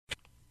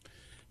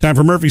Time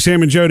for Murphy,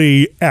 Sam, and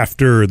Jody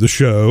after the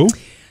show.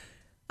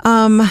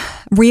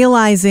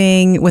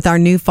 Realizing with our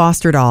new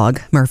foster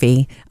dog,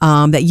 Murphy,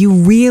 that you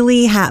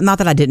really have, not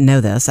that I didn't know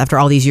this after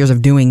all these years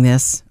of doing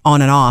this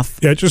on and off.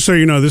 Yeah, just so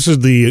you know,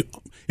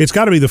 it's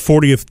got to be the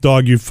 40th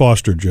dog you've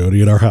fostered,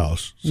 Jody, at our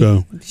house.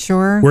 So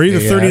sure. We're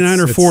either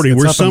 39 or 40.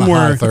 We're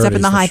somewhere. It's up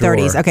in the high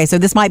 30s. Okay, so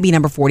this might be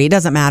number 40. It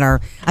doesn't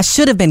matter. I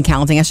should have been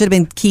counting. I should have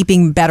been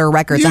keeping better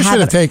records. You should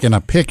have taken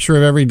a picture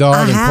of every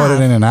dog and put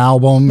it in an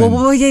album.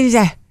 Well,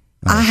 yeah.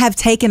 I have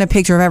taken a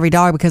picture of every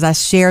dog because I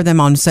share them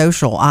on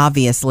social,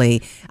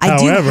 obviously. I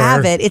do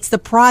have it. It's the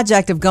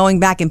project of going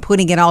back and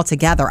putting it all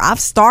together. I've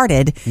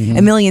started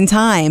a million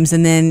times,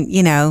 and then,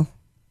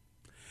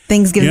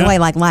 things get in the way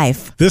like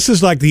life. This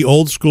is like the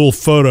old school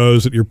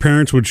photos that your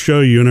parents would show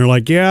you, and they're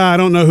like, yeah, I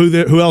don't know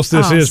who else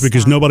this is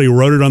because nobody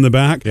wrote it on the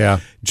back. Yeah.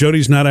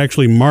 Jody's not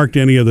actually marked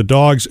any of the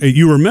dogs.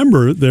 You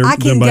remember them by name. I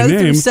can go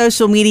through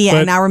social media,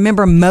 and I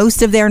remember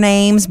most of their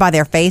names by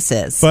their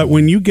faces. But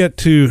when you start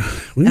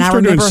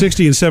doing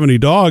 60 and 70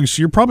 dogs,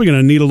 you're probably going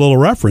to need a little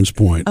reference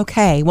point.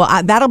 Okay.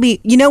 Well, that'll be,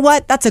 you know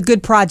what? That's a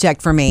good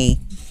project for me.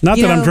 Not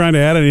that I'm trying to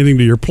add anything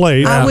to your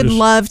plate. I would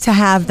love to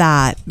have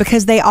that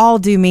because they all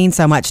do mean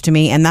so much to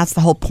me, and that's the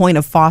whole point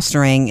of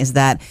fostering is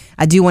that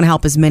I do want to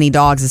help as many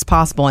dogs as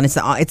possible, and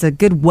it's a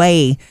good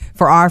way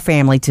for our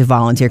family to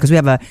volunteer because we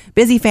have a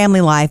busy family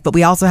life, but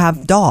we also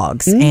have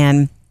dogs,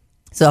 and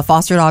so a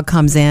foster dog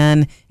comes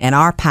in, and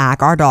our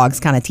dogs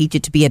kind of teach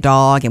it to be a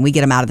dog, and we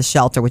get them out of the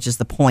shelter, which is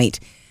the point.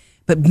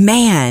 But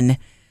man,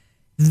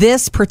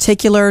 this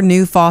particular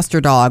new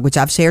foster dog, which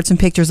I've shared some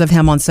pictures of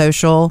him on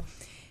social,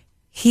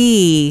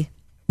 he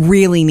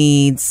really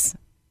needs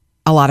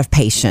a lot of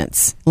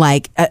patience.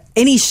 Like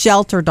any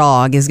shelter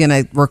dog is going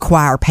to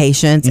require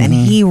patience, and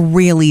he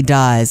really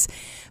does.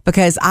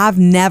 Because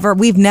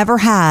we've never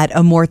had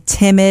a more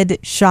timid,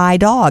 shy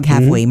dog,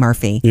 have we,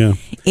 Murphy? Yeah.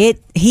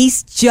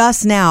 He's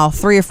just now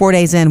 3 or 4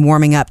 days in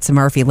warming up to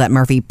Murphy. Let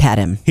Murphy pet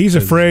him. He's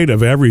afraid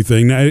of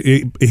everything.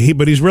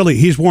 But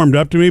he's warmed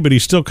up to me, but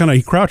he's still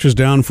he crouches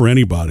down for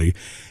anybody.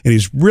 And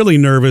he's really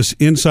nervous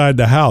inside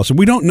the house. And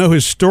we don't know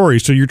his story,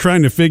 so you're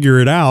trying to figure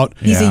it out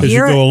as you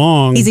go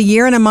along. He's a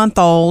year and a month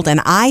old,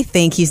 and I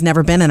think he's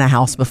never been in a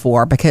house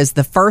before because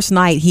the first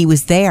night he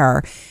was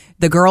there,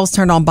 the girls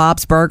turned on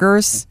Bob's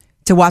Burgers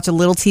to watch a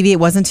little TV. It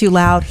wasn't too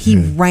loud. He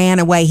ran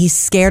away. He's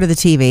scared of the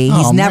TV.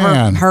 He's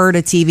never heard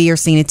a TV or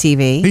seen a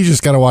TV. He's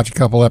just got to watch a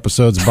couple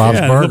episodes of Bob's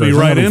Burgers. He'll be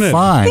right in it.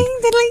 Fine. Ding,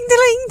 ding,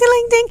 ding,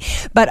 ding,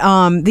 ding.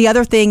 But the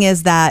other thing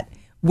is that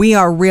we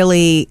are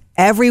really,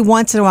 every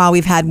once in a while,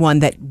 we've had one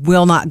that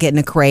will not get in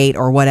a crate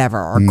or whatever,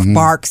 or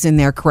barks in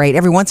their crate.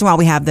 Every once in a while,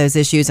 we have those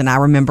issues. And I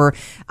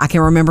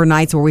can remember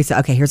nights where we say,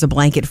 okay, here's a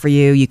blanket for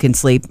you. You can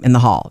sleep in the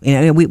hall.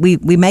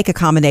 We make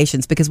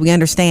accommodations because we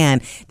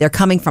understand they're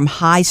coming from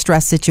high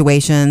stress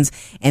situations,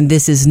 and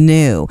this is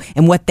new.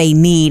 And what they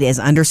need is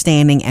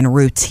understanding and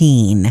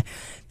routine.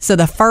 So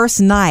the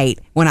first night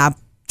when I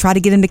tried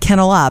to get him to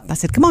kennel up, I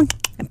said, come on,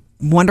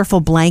 wonderful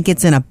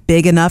blankets in a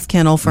big enough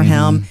kennel for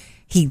him.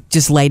 He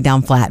just laid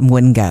down flat and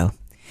wouldn't go.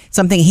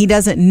 Something he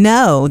doesn't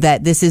know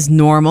that this is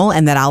normal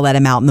and that I'll let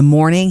him out in the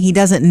morning. He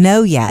doesn't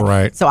know yet.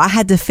 Right. So I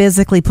had to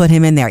physically put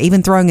him in there.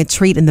 Even throwing a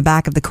treat in the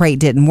back of the crate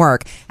didn't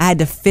work. I had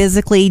to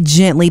physically,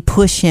 gently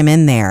push him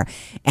in there.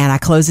 And I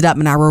closed it up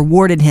and I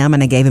rewarded him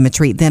and I gave him a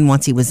treat then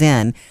once he was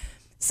in.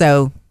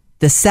 So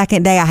the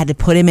second day I had to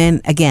put him in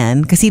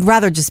again because he'd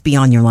rather just be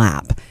on your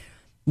lap.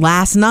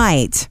 Last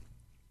night,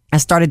 I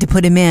started to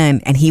put him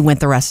in, and he went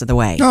the rest of the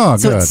way. Oh,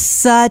 so good. it's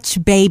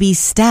such baby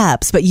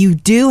steps, but you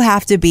do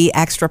have to be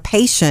extra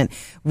patient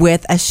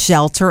with a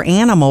shelter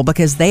animal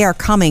because they are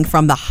coming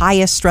from the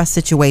highest stress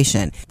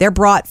situation. They're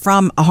brought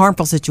from a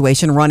harmful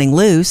situation, running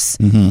loose,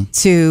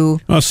 to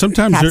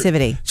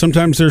captivity.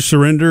 Sometimes they're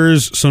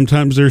surrenders,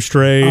 sometimes they're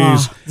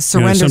strays. The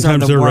surrenders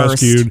sometimes are the they're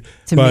worst rescued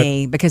to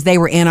me because they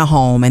were in a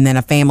home and then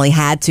a family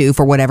had to,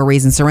 for whatever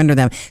reason, surrender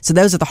them. So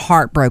those are the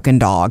heartbroken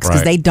dogs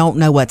because they don't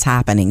know what's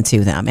happening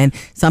to them. And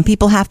some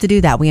people have to do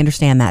that. We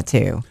understand that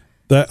too.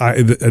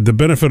 The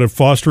benefit of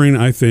fostering,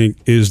 I think,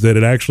 is that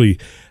it actually,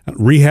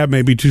 rehab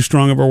may be too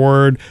strong of a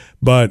word,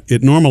 but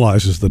it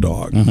normalizes the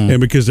dog.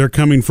 And because they're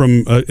coming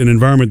from an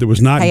environment that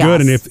was not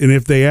good, and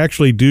if they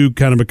actually do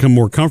kind of become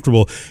more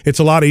comfortable, it's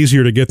a lot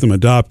easier to get them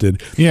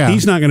adopted. Yeah.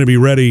 He's not going to be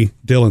ready.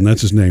 Dylan,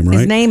 that's his name,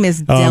 right? His name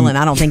is Dylan.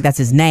 I don't think that's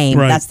his name.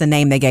 Right. That's the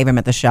name they gave him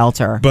at the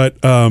shelter. But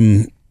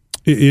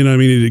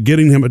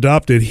getting him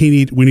adopted,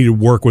 we need to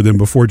work with him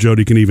before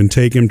Jody can even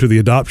take him to the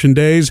adoption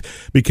days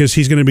because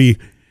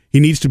he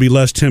needs to be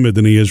less timid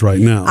than he is right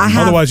now.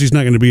 Otherwise, he's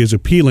not going to be as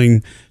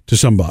appealing to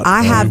somebody.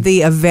 I have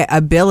the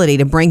ability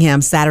to bring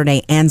him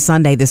Saturday and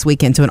Sunday this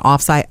weekend to an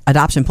off-site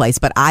adoption place,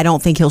 but I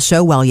don't think he'll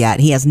show well yet.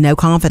 He has no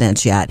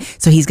confidence yet.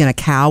 So he's going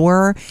to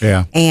cower.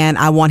 Yeah. And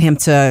I want him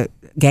to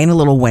gain a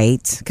little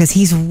weight because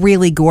he's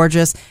really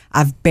gorgeous.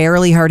 I've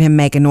barely heard him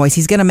make a noise.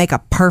 He's going to make a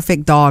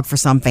perfect dog for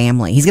some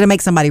family. He's going to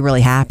make somebody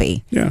really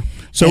happy. Yeah.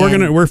 So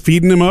we're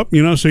feeding him up,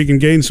 so he can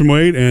gain some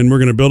weight, and we're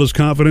going to build his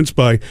confidence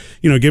by,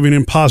 giving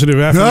him positive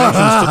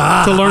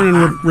affirmations to learn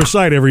and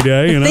recite every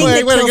day.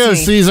 Way to go,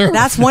 Caesar.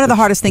 That's one of the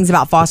hardest things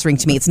about fostering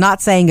to me. It's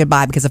not saying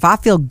goodbye, because if I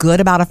feel good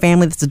about a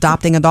family that's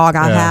adopting a dog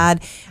I've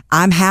had,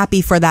 I'm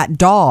happy for that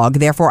dog.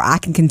 Therefore, I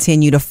can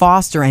continue to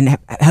foster and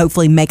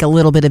hopefully make a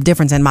little bit of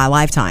difference in my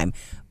lifetime.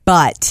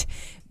 But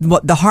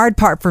what the hard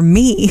part for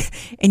me,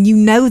 and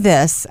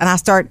this, and I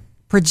start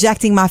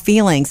projecting my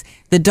feelings.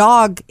 The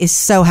dog is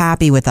so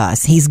happy with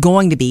us. He's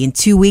going to be in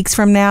 2 weeks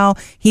from now.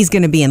 He's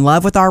going to be in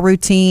love with our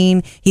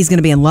routine. He's going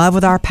to be in love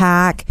with our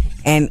pack.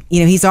 And,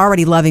 he's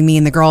already loving me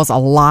and the girls a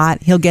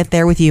lot. He'll get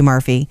there with you,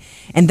 Murphy.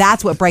 And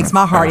that's what breaks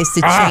my heart, is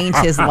to change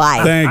his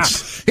life.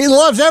 Thanks. He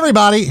loves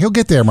everybody. He'll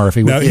get there,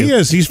 Murphy. No, he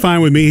is. He's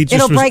fine with me.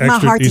 It'll break my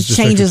heart to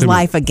change his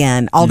life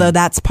again, although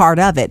that's part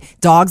of it.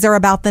 Dogs are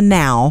about the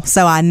now.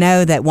 So I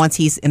know that once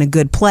he's in a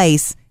good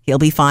place, he'll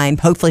be fine,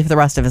 hopefully for the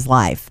rest of his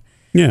life.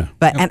 Yeah.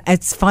 And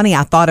it's funny,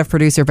 I thought of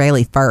producer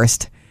Bailey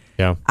first.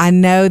 Yeah. I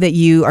know that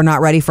you are not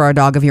ready for a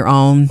dog of your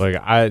own.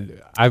 Like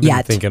I've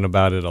been thinking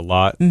about it a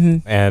lot.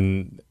 Mm-hmm.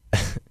 And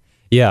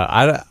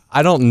I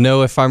don't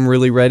know if I'm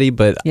really ready,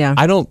 but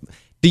do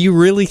you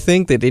really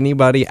think that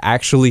anybody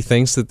actually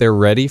thinks that they're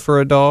ready for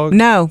a dog?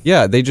 No.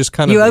 Yeah, they just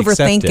kind of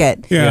overthink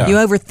it. Yeah. You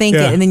overthink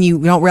it, and then you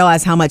don't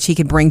realize how much he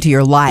could bring to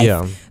your life.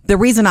 Yeah. The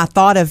reason I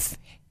thought of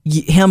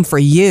him for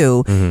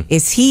you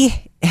is he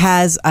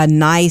has a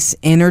nice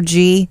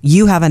energy.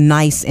 You have a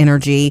nice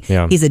energy.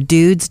 Yeah. He's a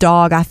dude's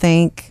dog, I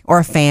think, or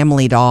a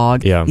family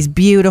dog. Yeah. He's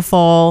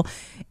beautiful,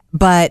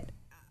 but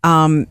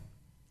I'm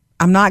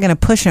not going to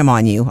push him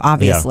on you,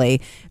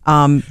 obviously.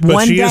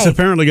 But she is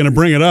apparently going to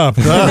bring it up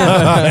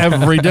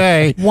every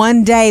day.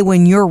 One day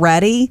when you're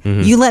ready,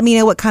 you let me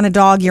know what kind of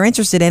dog you're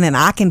interested in, and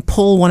I can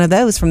pull one of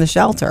those from the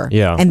shelter.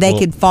 Yeah. And they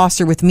could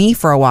foster with me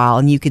for a while,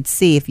 and you could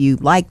see if you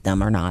like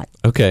them or not.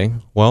 Okay.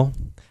 Well,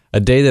 a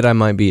day that I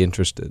might be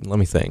interested. Let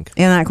me think.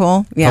 Isn't that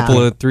cool? Yeah.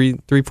 Couple of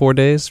 3-4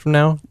 days from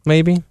now,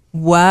 maybe.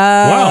 Whoa.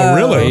 Wow,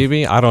 really?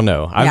 Maybe. I don't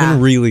know. I've been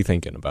really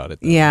thinking about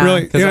it, though. Yeah.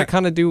 Really? Because I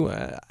kind of do.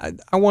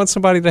 I want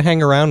somebody to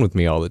hang around with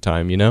me all the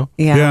time,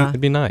 Yeah. It'd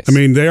be nice. I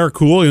mean, they are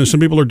cool. Some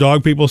people are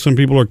dog people, some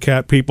people are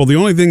cat people. The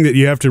only thing that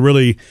you have to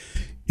really,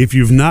 if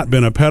you've not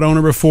been a pet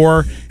owner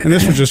before, and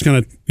this was just kind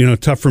of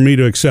tough for me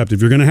to accept.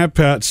 If you're going to have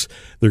pets,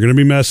 they're going to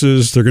be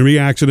messes, they're going to be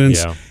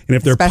accidents, Yeah. and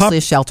if they're Especially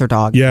a shelter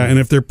dog. yeah, and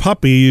if they're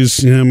puppies,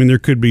 there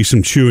could be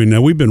some chewing.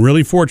 Now we've been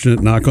really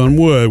fortunate, knock on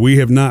wood, we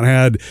have not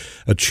had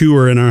a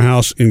chewer in our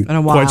house in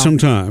a while. quite some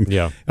time.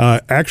 Yeah.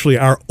 Actually,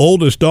 our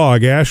oldest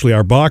dog, Ashley,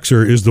 our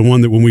boxer, is the one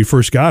that when we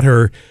first got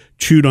her,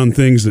 chewed on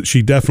things that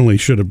she definitely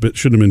should have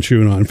been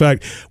chewing on. In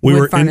fact, we Wood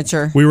were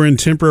furniture. we were in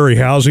temporary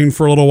housing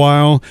for a little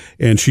while,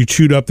 and she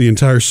chewed up the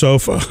entire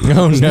sofa.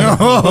 oh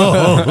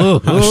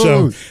no.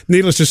 So,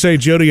 needless to say,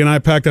 Jody and I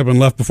packed up and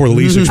left before the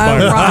lease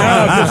expired.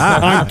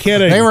 I'm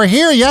kidding. They were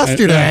here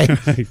yesterday.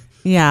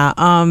 Yeah.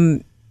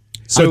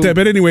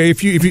 But anyway,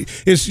 if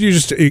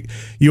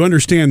you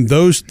understand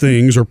those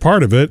things or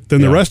part of it,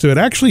 then the rest of it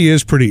actually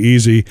is pretty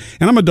easy.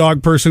 And I'm a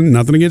dog person.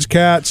 Nothing against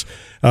cats.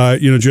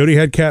 Jody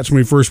had cats when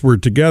we first were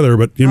together,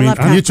 but love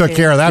cats. You took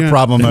care of that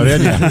problem, though,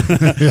 didn't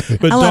you?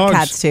 But I love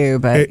cats too,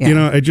 but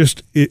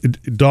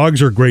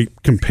dogs are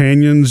great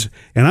companions,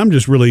 and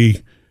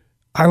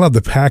I love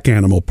the pack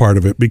animal part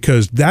of it,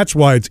 because that's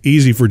why it's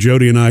easy for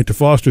Jody and I to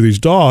foster these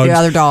dogs. The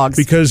other dogs.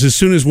 Because as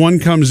soon as one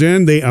comes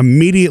in, they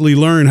immediately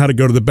learn how to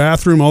go to the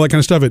bathroom, all that kind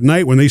of stuff. At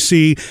night, when they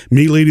see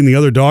me leading the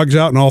other dogs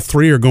out and all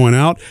three are going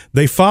out,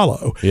 they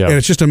follow. Yeah. And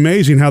it's just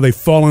amazing how they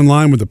fall in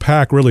line with the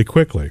pack really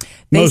quickly.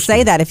 They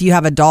say that if you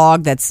have a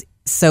dog that's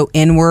so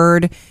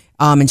inward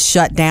and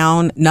shut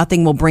down,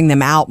 nothing will bring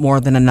them out more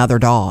than another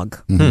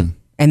dog. Mm-hmm.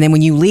 And then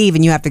when you leave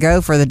and you have to go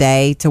for the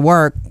day to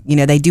work,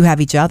 they do have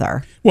each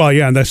other. Well,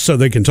 yeah, and that's so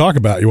they can talk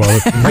about you while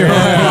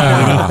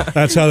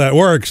that's how that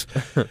works.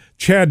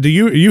 Chad, do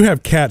you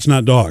have cats,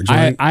 not dogs,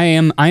 right? I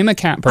am a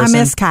cat person. I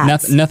miss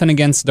cats. Nothing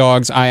against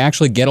dogs. I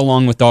actually get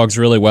along with dogs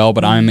really well,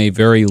 but I'm a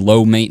very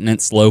low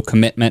maintenance, low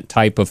commitment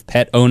type of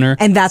pet owner.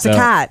 And that's a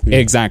cat.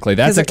 Exactly.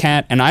 That's a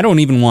cat, and I don't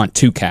even want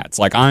two cats.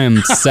 Like, I am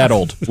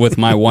settled with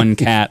my one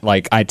cat.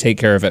 Like, I take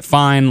care of it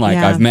fine. Like,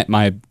 Yeah. I've met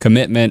my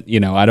commitment.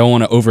 I don't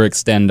want to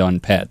overextend on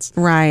pets.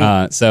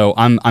 Right. So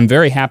I'm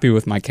very happy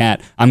with my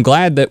cat. I'm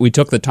glad that we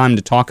took the time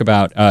to talk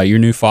about your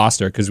new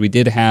foster, because we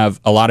did have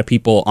a lot of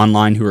people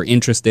online who were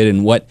interested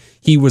in what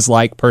he was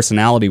like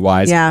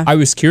personality-wise. Yeah. I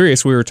was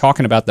curious. We were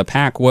talking about the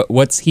pack.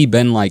 What's he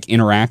been like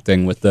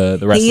interacting with the rest of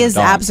the dogs? He is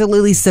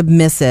absolutely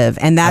submissive,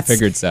 and I that's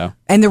figured so.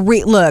 And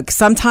look,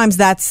 sometimes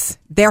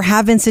there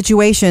have been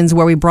situations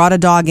where we brought a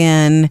dog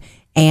in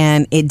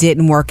and it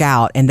didn't work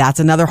out, and that's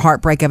another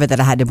heartbreak of it, that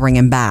I had to bring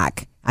him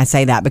back. I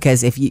say that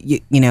because if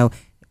you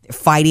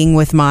fighting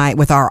with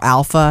our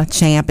alpha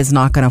champ is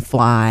not going to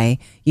fly,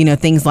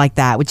 things like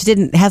that, which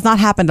has not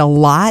happened a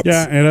lot.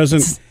 Yeah, it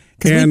doesn't.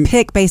 Because we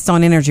pick based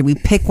on energy. We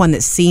pick one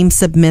that seems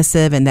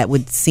submissive and that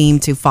would seem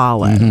to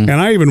follow. And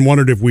I even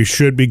wondered if we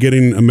should be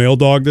getting a male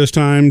dog this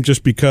time,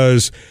 just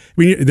because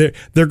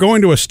they're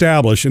going to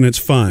establish, and it's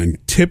fine.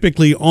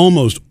 Typically,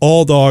 almost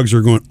all dogs,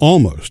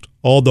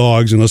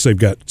 unless they've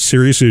got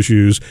serious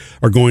issues,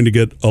 are going to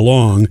get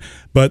along.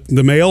 But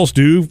the males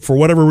do, for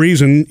whatever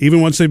reason,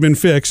 even once they've been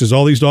fixed, as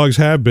all these dogs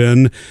have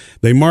been,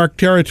 they mark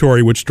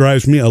territory, which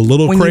drives me a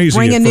little crazy.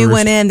 When you bring a new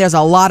one in, there's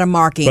a lot of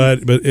marking.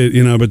 But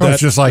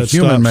that's just like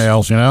human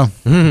males,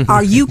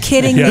 Are you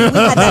kidding me? We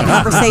had that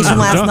conversation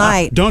last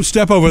night. Don't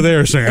step over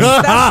there, Sam.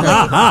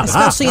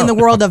 Especially in the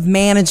world of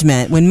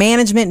management. When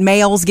management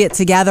males get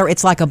together,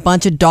 it's like a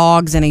bunch of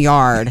dogs in a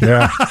yard.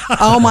 Yeah.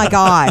 Oh my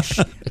gosh.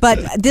 But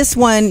this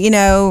one,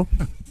 I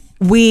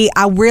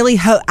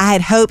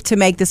had hoped to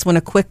make this one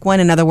a quick one.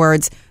 In other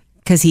words,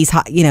 because he's,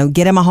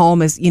 get him a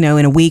home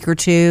in a week or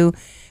two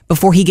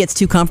before he gets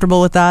too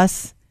comfortable with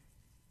us.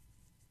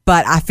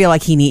 But I feel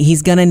like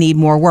he's going to need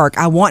more work.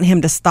 I want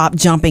him to stop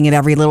jumping at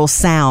every little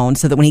sound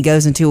so that when he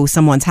goes into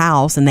someone's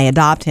house and they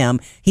adopt him,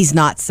 he's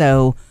not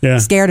so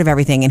scared of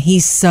everything. And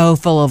he's so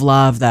full of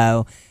love,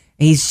 though.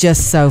 He's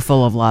just so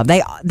full of love.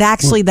 They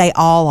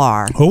all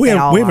are. Well, we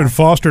haven't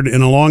fostered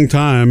in a long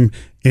time,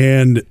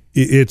 and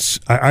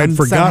I'd forgotten.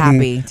 So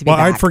happy to be back.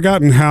 I'd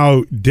forgotten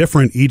how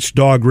different each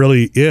dog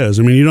really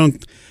is. I mean,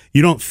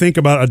 you don't think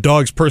about a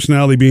dog's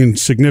personality being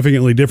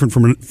significantly different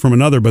from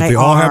another, but they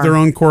all have their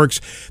own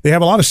quirks. They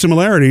have a lot of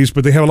similarities,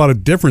 but they have a lot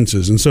of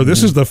differences. And so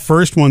this is the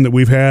first one that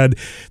we've had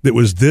that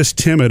was this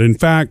timid. In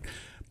fact,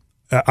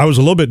 I was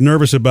a little bit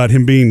nervous about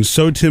him being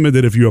so timid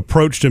that if you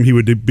approached him, he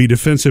would be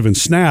defensive and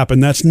snap.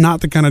 And that's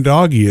not the kind of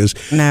dog he is.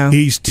 No.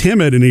 He's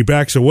timid and he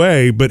backs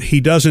away, but he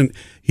doesn't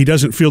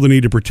feel the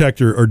need to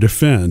protect or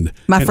defend.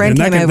 My friend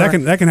came over.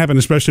 That can happen,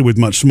 especially with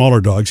much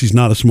smaller dogs. He's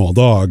not a small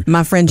dog.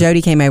 My friend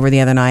Jody came over the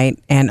other night,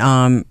 and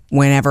and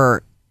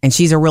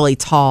she's a really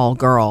tall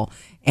girl,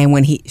 and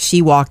when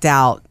she walked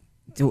out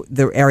to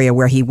the area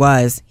where he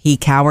was, he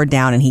cowered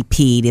down and he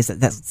peed.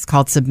 That's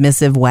called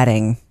submissive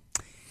wetting.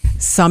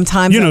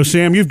 Sometimes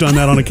Sam, you've done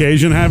that on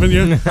occasion, haven't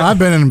you? I've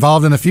been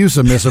involved in a few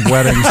submissive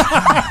weddings.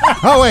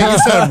 Oh wait, you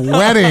said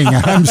wedding.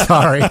 I'm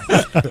sorry.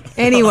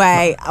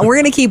 Anyway, we're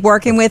going to keep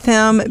working with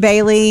him,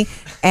 Bailey.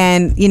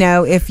 And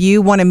if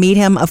you want to meet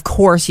him, of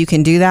course you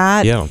can do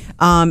that. Yeah.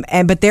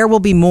 But there will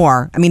be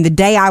more. I mean, the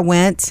day I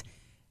went,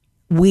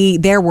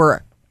 there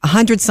were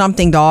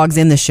 100-something dogs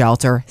in the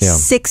shelter. Yeah.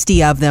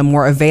 60 of them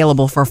were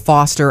available for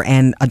foster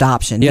and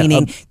adoption,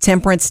 meaning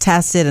temperament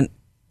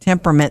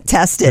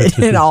tested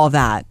and all of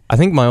that. I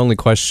think my only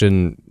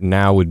question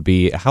now would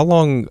be, how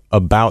long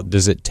about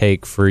does it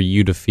take for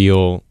you to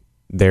feel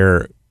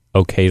they're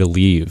okay to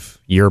leave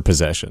your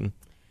possession?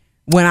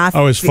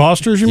 As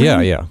fosters, you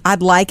mean? Yeah.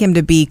 I'd like him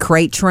to be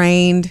crate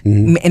trained.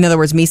 Mm-hmm. In other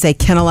words, me say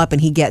kennel up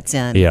and he gets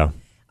in. Yeah.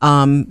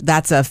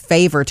 That's a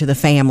favor to the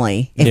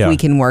family if we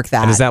can work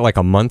that. And is that like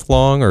a month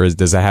long, or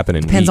does that happen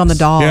in Depends weeks? on the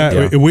dog.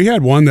 Yeah, we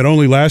had one that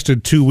only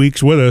lasted 2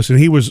 weeks with us, and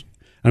he was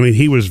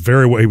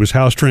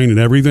house trained and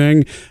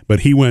everything,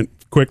 but he went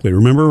quickly.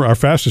 Remember, our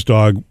fastest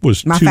dog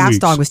was 2 weeks. My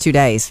fast dog was 2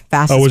 days.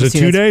 Fastest was it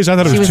 2 days? I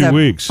thought it was 2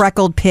 weeks.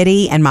 Freckled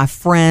Pitty, and my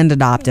friend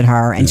adopted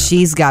her, and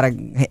she's got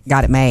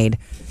it made.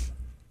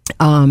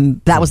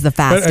 That was the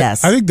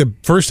fastest. I think the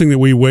first thing that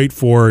we wait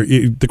for,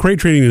 the crate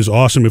training is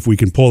awesome if we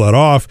can pull that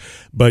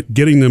off, but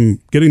getting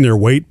their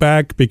weight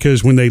back,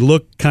 because when they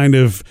look kind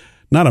of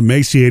not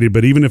emaciated,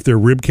 but even if their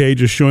rib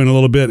cage is showing a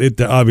little bit,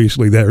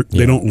 obviously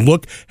they don't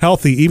look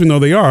healthy, even though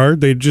they are.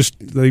 They've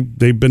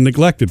been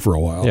neglected for a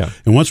while. Yeah.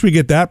 And once we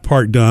get that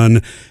part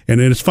done,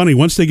 and it's funny,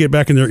 once they get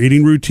back in their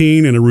eating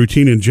routine and a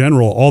routine in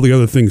general, all the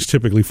other things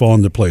typically fall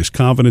into place,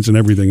 confidence and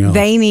everything else.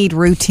 They need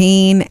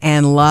routine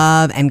and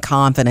love and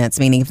confidence,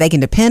 meaning if they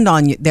can depend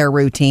on their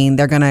routine,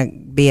 they're going to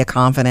be a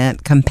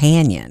confident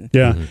companion.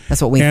 Yeah.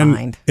 That's what we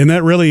find. And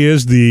that really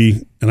is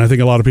and I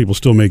think a lot of people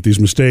still make these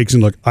mistakes.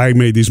 And look, I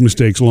made these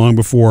mistakes long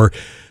before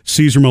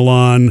Cesar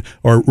Millan,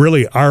 or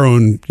really our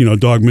own,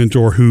 dog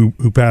mentor who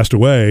passed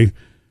away.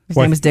 His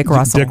name was Dick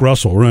Russell. Dick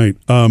Russell, right.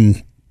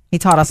 He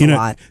taught us a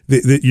lot.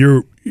 That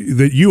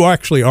you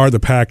actually are the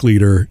pack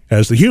leader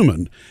as the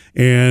human.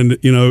 And,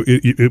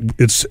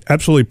 it's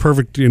absolutely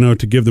perfect,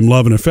 to give them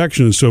love and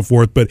affection and so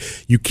forth, but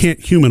you can't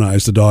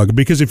humanize the dog,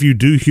 because if you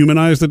do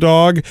humanize the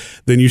dog,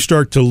 then you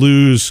start to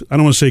lose, I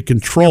don't want to say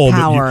control,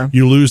 but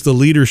you lose the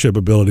leadership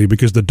ability,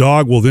 because the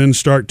dog will then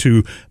start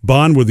to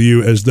bond with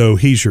you as though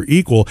he's your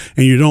equal,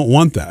 and you don't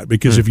want that,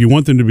 because if you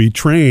want them to be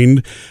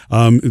trained,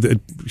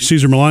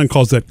 Cesar Millan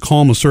calls that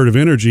calm, assertive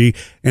energy,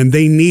 and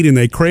they need and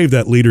they crave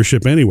that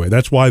leadership anyway.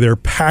 That's why they're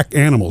pack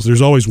animals.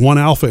 There's always one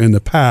alpha in the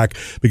pack,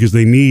 because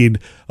they need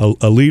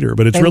a leader,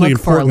 but it's they really look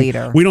important. For a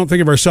leader. We don't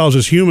think of ourselves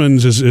as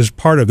humans as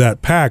part of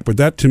that pack, but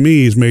that to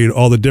me has made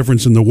all the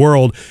difference in the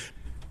world.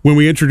 when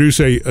we introduce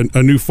a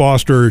new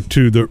foster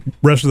to the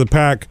rest of the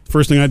pack,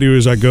 first thing I do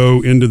is I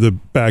go into the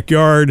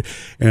backyard,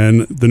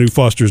 and the new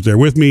foster's there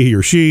with me, he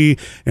or she,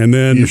 and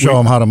then you show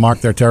them how to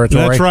mark their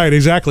territory. That's right,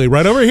 exactly.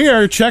 Right over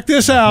here. Check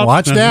this out.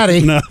 Watch Daddy.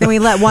 Then we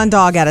let one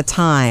dog at a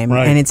time,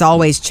 and it's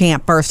always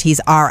Champ first. He's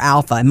our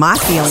alpha. And my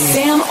feeling is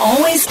Sam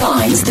always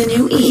finds the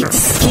new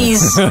eats.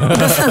 He's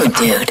the food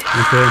dude.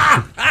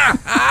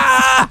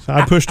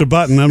 I pushed a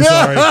button. I'm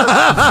sorry.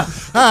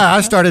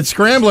 I started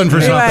scrambling for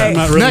something.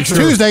 Not really Next sure.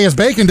 Tuesday is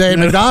Bacon Day at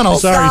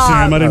McDonald's. Sorry,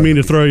 Sam. I didn't mean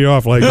to throw you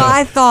off like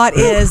that. my thought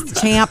is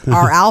Champ,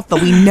 our alpha.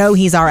 We know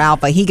he's our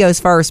alpha. He goes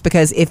first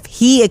because if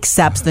he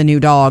accepts the new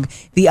dog,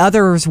 the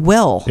others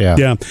will.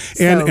 Yeah.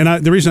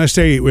 And the reason I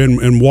stay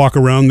and walk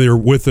around there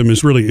with them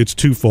is really, it's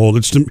twofold.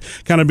 It's to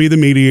kind of be the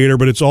mediator,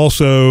 but it's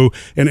also,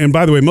 and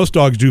by the way, most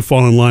dogs do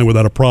fall in line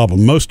without a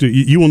problem. Most,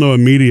 you will know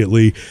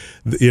immediately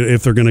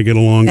if they're going to get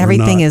along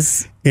Everything or not.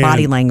 is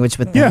body language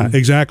with them. Yeah,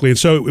 exactly. And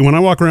so when I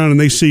walk around and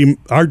they see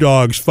our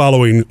dogs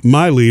following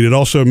my lead, it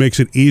also makes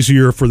it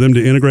easier for them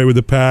to integrate with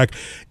the pack,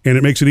 and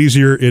it makes it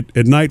easier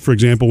at night, for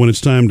example, when it's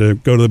time to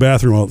go to the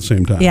bathroom all at the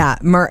same time. Yeah,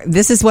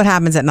 this is what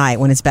happens at night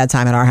when it's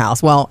bedtime at our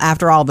house. Well,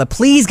 after all the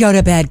please go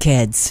to bed,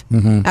 kids.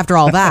 After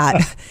all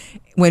that,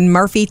 when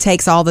Murphy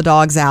takes all the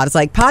dogs out, it's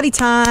like potty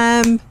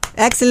time.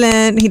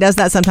 Excellent. He does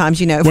that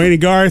sometimes, Wayne and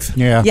Garth?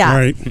 Yeah.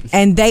 Right.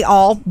 And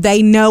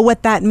they know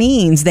what that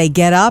means. They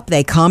get up,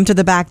 they come to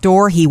the back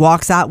door, he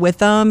walks out with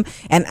them.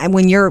 And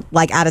when you're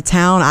like out of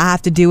town, I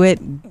have to do it.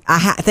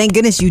 Thank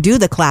goodness you do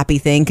the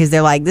clappy thing because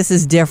they're like, this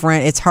is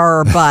different. It's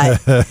her, but.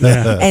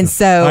 And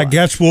so. I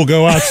guess we'll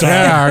go outside.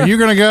 Yeah, are you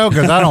going to go?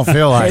 Because I don't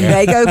feel like and it.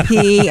 they go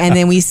pee, and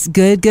then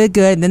good.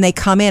 And then they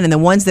come in, and the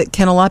ones that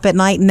kennel up at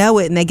night know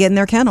it, and they get in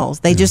their kennels.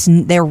 They just,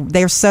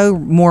 they're so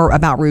more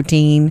about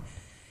routine.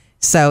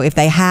 So if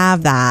they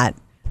have that,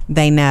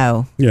 they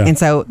know. Yeah. And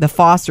so the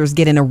Fosters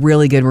get in a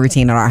really good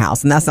routine at our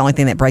house. And that's the only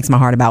thing that breaks my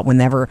heart about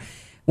whenever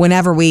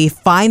we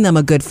find them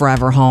a good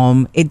forever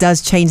home, it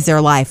does change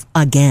their life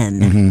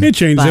again. It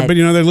changes it, but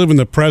they live in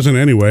the present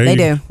anyway. They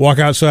You do. Walk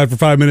outside for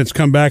 5 minutes,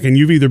 come back, and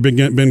you've either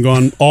been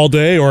gone all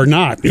day or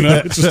not.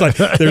 It's just like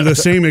they're the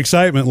same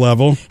excitement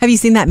level. Have you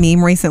seen that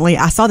meme recently?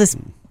 I saw this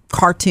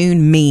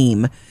cartoon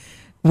meme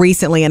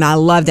recently, and I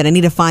loved it. I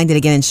need to find it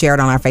again and share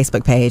it on our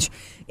Facebook page.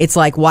 It's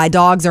like why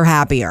dogs are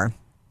happier.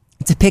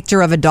 It's a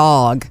picture of a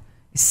dog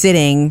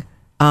sitting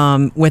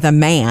with a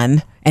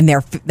man, and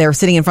they're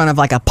sitting in front of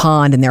like a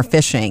pond and they're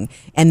fishing.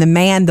 And the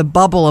man, the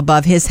bubble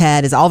above his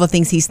head is all the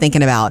things he's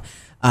thinking about: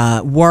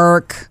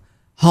 work,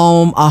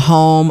 home,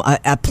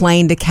 a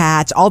plane to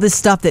catch, all this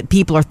stuff that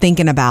people are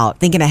thinking about,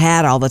 thinking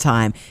ahead all the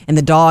time. And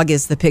the dog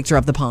is the picture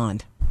of the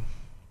pond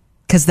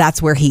because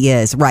that's where he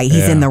is. Right,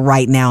 he's in the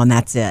right now, and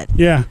that's it.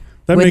 Yeah.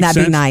 Wouldn't makes that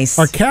be sense. nice?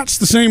 Are cats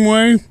the same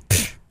way?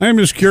 I'm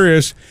just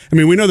curious. I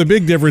mean, we know the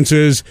big difference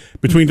is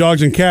between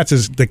dogs and cats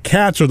is the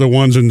cats are the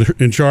ones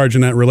in charge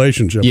in that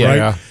relationship,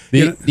 right?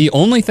 The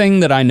only thing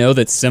that I know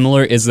that's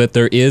similar is that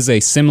there is a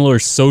similar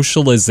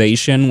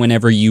socialization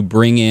whenever you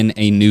bring in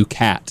a new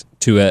cat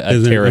to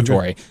a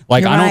territory. Okay.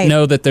 Like, You're I don't right.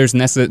 know that there's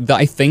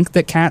I think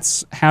that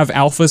cats have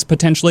alphas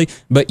potentially,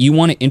 but you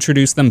want to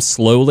introduce them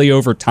slowly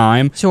over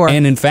time. Sure.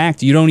 And in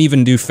fact, you don't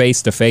even do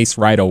face-to-face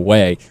right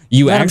away.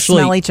 You Let them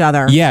actually smell each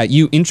other. Yeah,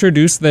 you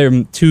introduce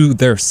them to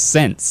their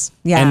scents.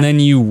 Yeah. And then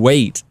you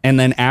wait. And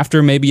then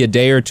after maybe a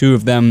day or two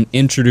of them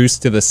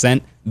introduced to the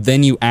scent, then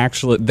they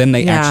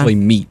actually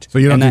meet. So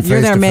you don't do You're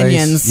face their to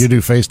minions. face. You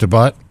do face to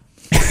butt.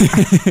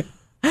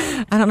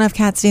 I don't know if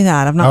cats do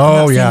that. I've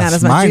not seen that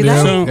as much. Mine Do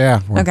they? do. Yeah.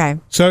 Okay.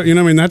 So,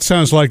 that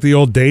sounds like the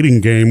old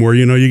dating game where,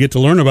 you get to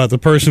learn about the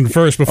person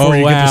first before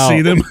you get to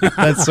see them.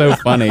 That's so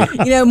funny.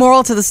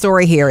 Moral to the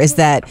story here is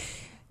that,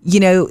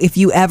 if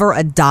you ever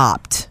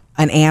adopt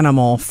an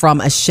animal from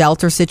a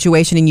shelter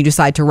situation and you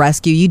decide to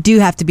rescue, you do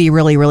have to be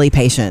really, really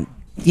patient.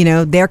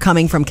 They're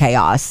coming from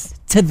chaos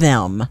to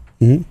them.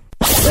 Mm-hmm.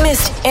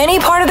 Missed any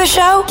part of the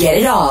show? Get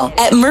it all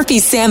at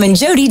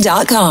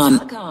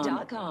murphysamandjody.com.